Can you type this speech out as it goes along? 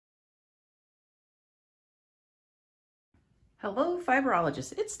Hello,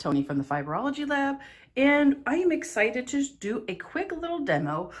 fibrologists. It's Tony from the Fibrology Lab, and I am excited to do a quick little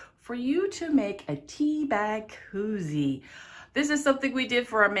demo for you to make a tea bag koozie. This is something we did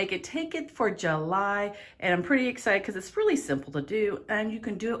for our Make It Take It for July, and I'm pretty excited because it's really simple to do, and you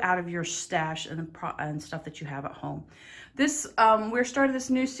can do it out of your stash and stuff that you have at home. We're starting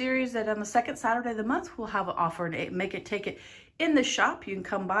this new series that on the second Saturday of the month, we'll have an offer and Make It Take It in the shop. You can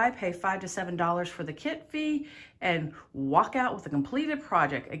come by, pay $5 to $7 for the kit fee, and walk out with a completed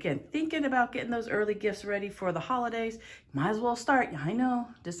project. Again, thinking about getting those early gifts ready for the holidays, might as well start. I know,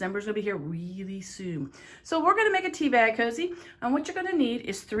 December's gonna be here really soon. So we're gonna make a tea bag cozy, and what you're gonna need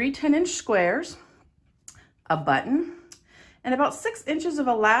is 3 10-inch squares, a button, and about 6 inches of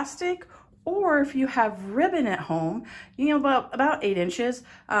elastic, or if you have ribbon at home, about 8 inches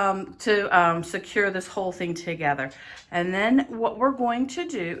to secure this whole thing together. And then what we're going to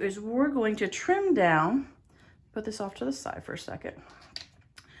do is we're going to trim down, put this off to the side for a second.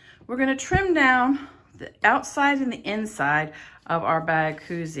 We're going to trim down the outside and the inside of our bag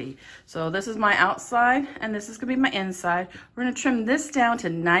koozie. So this is my outside and this is going to be my inside. We're going to trim this down to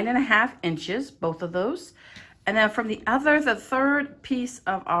 9.5 inches, both of those. And then from the third piece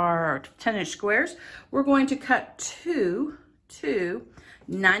of our 10-inch squares, we're going to cut two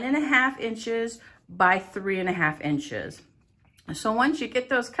 9.5 inches by 3.5 inches. So once you get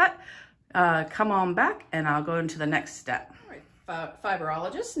those cut, come on back and I'll go into the next step. All right,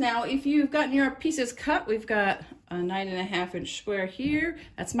 fibrologists. Now, if you've gotten your pieces cut, we've got a 9.5 inch square here.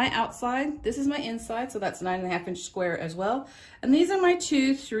 That's my outside. This is my inside, so that's 9.5 inch square as well. And these are my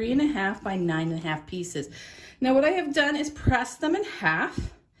two 3.5 by 9.5 pieces. Now, what I have done is press them in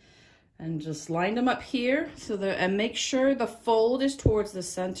half and just lined them up here and make sure the fold is towards the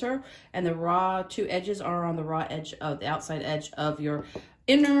center and the raw two edges are on the raw edge of the outside edge of your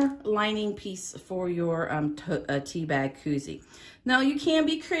inner lining piece for your tea bag koozie. Now you can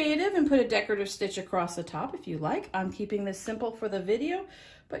be creative and put a decorative stitch across the top if you like. I'm keeping this simple for the video,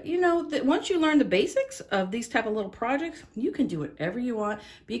 but you know that once you learn the basics of these type of little projects, you can do whatever you want,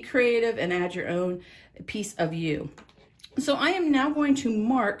 be creative and add your own piece of you. So I am now going to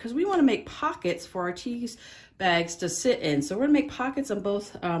mark, because we want to make pockets for our tea bags to sit in. So we're gonna make pockets on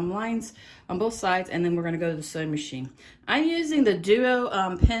both lines, on both sides, and then we're gonna go to the sewing machine. I'm using the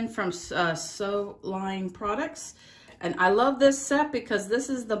Duo pen from Sew Line Products. And I love this set because this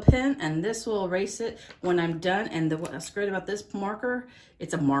is the pen and this will erase it when I'm done. And what's great about this marker,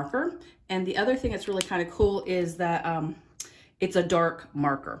 it's a marker. And the other thing that's really kind of cool is that it's a dark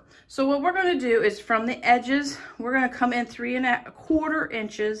marker. So what we're gonna do is from the edges, we're gonna come in 3.25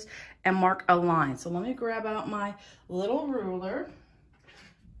 inches and mark a line. So let me grab out my little ruler.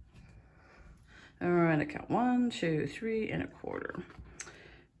 All right, I count 1, 2, 3.25.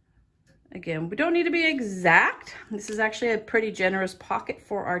 Again, we don't need to be exact. This is actually a pretty generous pocket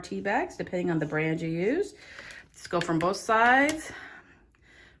for our tea bags, depending on the brand you use. Let's go from both sides.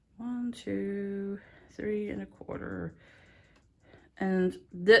 1, 2, 3.25. And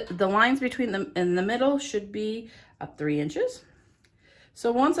the lines between them in the middle should be 3 inches.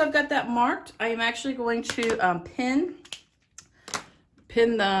 So once I've got that marked, I am actually going to pin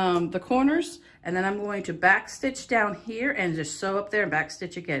the corners, and then I'm going to back stitch down here and just sew up there and back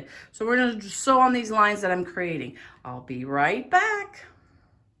stitch again. So we're going to sew on these lines that I'm creating. I'll be right back.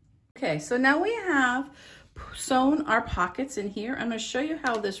 Okay, so now we have sewn our pockets in here. I'm going to show you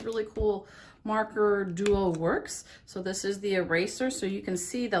how this really cool marker duo works. So this is the eraser, so you can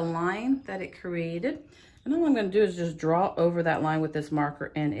see the line that it created. And all I'm going to do is just draw over that line with this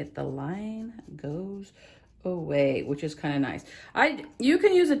marker, and the line goes away, which is kind of nice. You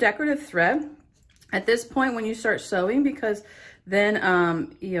can use a decorative thread at this point when you start sewing, because then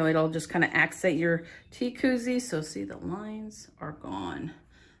it'll just kind of accent your tea koozie. So see, the lines are gone.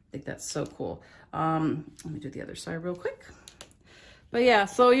 I think that's so cool. Let me do the other side real quick. But yeah,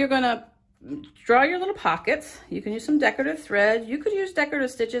 so you're gonna draw your little pockets. You can use some decorative thread. You could use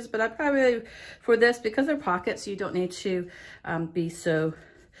decorative stitches, but I probably, for this, because they're pockets, you don't need to be so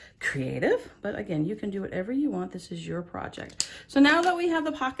creative. But again, you can do whatever you want. This is your project. So now that we have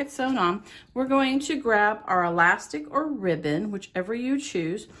the pockets sewn on, we're going to grab our elastic or ribbon, whichever you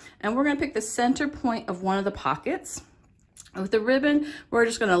choose, and we're going to pick the center point of one of the pockets. With the ribbon, we're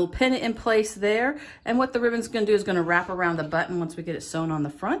just going to pin it in place there. And what the ribbon's going to do is going to wrap around the button once we get it sewn on the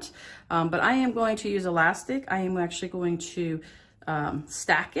front. But I am going to use elastic. I am actually going to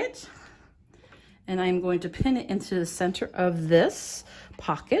stack it. And I'm going to pin it into the center of this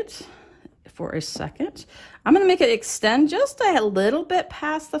pocket for a second. I'm going to make it extend just a little bit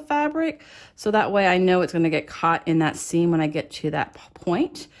past the fabric, so that way I know it's going to get caught in that seam when I get to that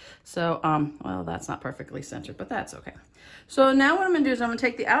point. So, well, that's not perfectly centered, but that's okay. So now what I'm going to do is I'm going to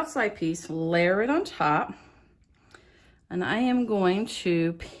take the outside piece, layer it on top, and I am going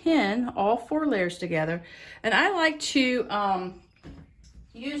to pin all 4 layers together. And I like to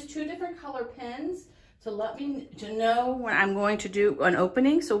use 2 different color pins to let me know when I'm going to do an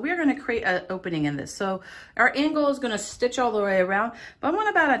opening. So we're going to create an opening in this. So our end goal is going to stitch all the way around, but I want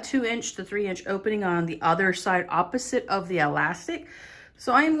about a 2-inch to 3-inch opening on the other side opposite of the elastic.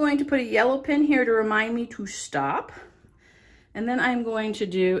 So I am going to put a yellow pin here to remind me to stop. And then I'm going to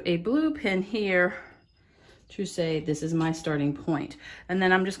do a blue pin here to say this is my starting point. And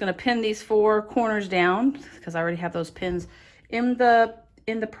then I'm just going to pin these 4 corners down because I already have those pins in the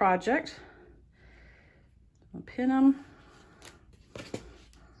project. I'll pin them.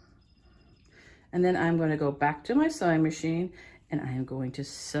 And then I'm going to go back to my sewing machine and I am going to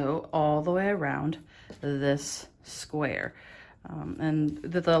sew all the way around this square. And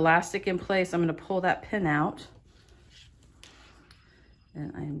the elastic in place, I'm going to pull that pin out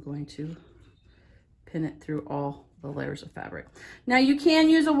and I am going to pin it through all the layers of fabric. Now you can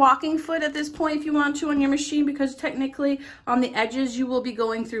use a walking foot at this point if you want to on your machine, because technically on the edges you will be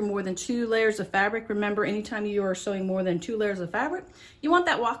going through more than 2 layers of fabric. Remember, anytime you are sewing more than 2 layers of fabric, you want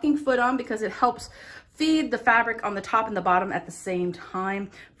that walking foot on because it helps feed the fabric on the top and the bottom at the same time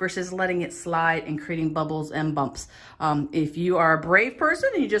versus letting it slide and creating bubbles and bumps. If you are a brave person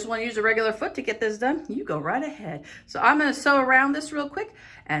and you just want to use a regular foot to get this done, you go right ahead. So I'm going to sew around this real quick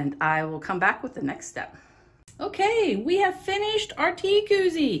and I will come back with the next step. Okay, we have finished our tea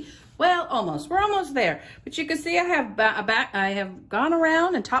koozie. Well, almost. We're almost there. But you can see I have gone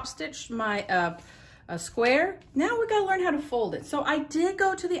around and top stitched my square. Now we got to learn how to fold it. So I did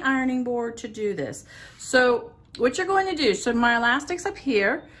go to the ironing board to do this. So what you're going to do, so my elastic's up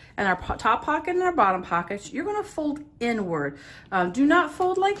here and our top pocket and our bottom pockets, you're going to fold inward. Do not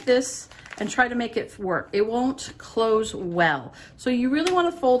fold like this and try to make it work. It won't close well. So you really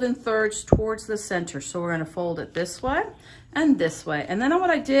want to fold in thirds towards the center. So we're going to fold it this way and this way. And then what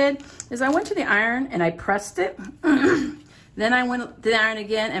I did is I went to the iron and I pressed it. Then I went to the iron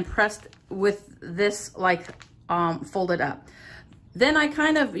again and pressed with this like folded up. Then I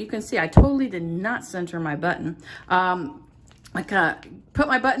kind of, you can see I totally did not center my button. I kind of put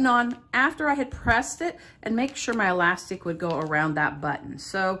my button on after I had pressed it and make sure my elastic would go around that button.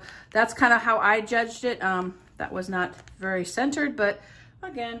 So that's kind of how I judged it. That was not very centered, but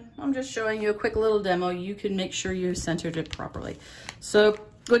again, I'm just showing you a quick little demo. You can make sure you centered it properly. So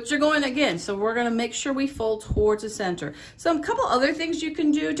what you're going again, so we're going to make sure we fold towards the center. So a couple other things you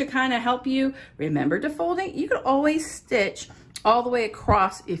can do to kind of help you remember to folding. You can always stitch all the way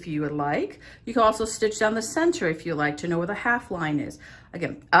across if you would like. You can also stitch down the center if you like to know where the half line is.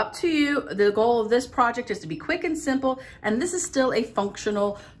 Again, up to you. The goal of this project is to be quick and simple, and this is still a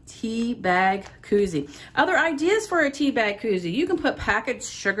functional tea bag koozie. Other ideas for a tea bag koozie, you can put packaged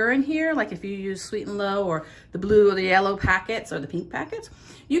sugar in here, like if you use Sweet and Low or the blue or the yellow packets or the pink packets.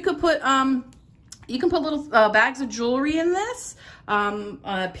 You could put little bags of jewelry in this,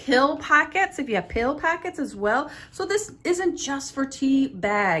 pill packets, if you have pill packets as well. So this isn't just for tea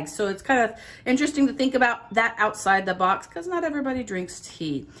bags. So it's kind of interesting to think about that outside the box because not everybody drinks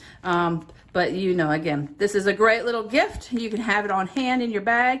tea. But you know, again, this is a great little gift. You can have it on hand in your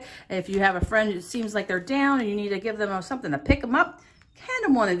bag. If you have a friend who seems like they're down and you need to give them something to pick them up, hand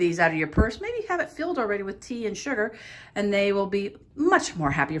them one of these out of your purse. Maybe have it filled already with tea and sugar, and they will be much more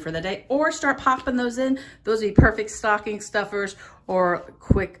happier for the day. Or start popping those in. Those would be perfect stocking stuffers or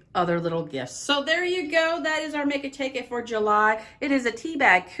quick other little gifts. So there you go. That is our Make It Take It for July. It is a tea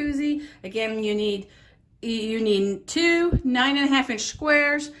bag koozie. Again, you need 2 9.5-inch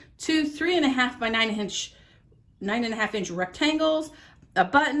squares, 2 3.5 by 9.5-inch rectangles, a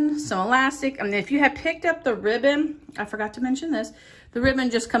button, some elastic. I mean, if you have picked up the ribbon, I forgot to mention this, the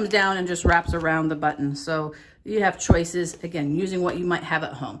ribbon just comes down and just wraps around the button. So you have choices, again, using what you might have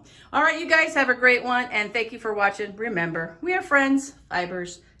at home. All right, you guys have a great one, and thank you for watching. Remember, we are friends,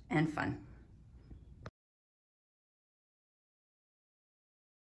 fibers, and fun.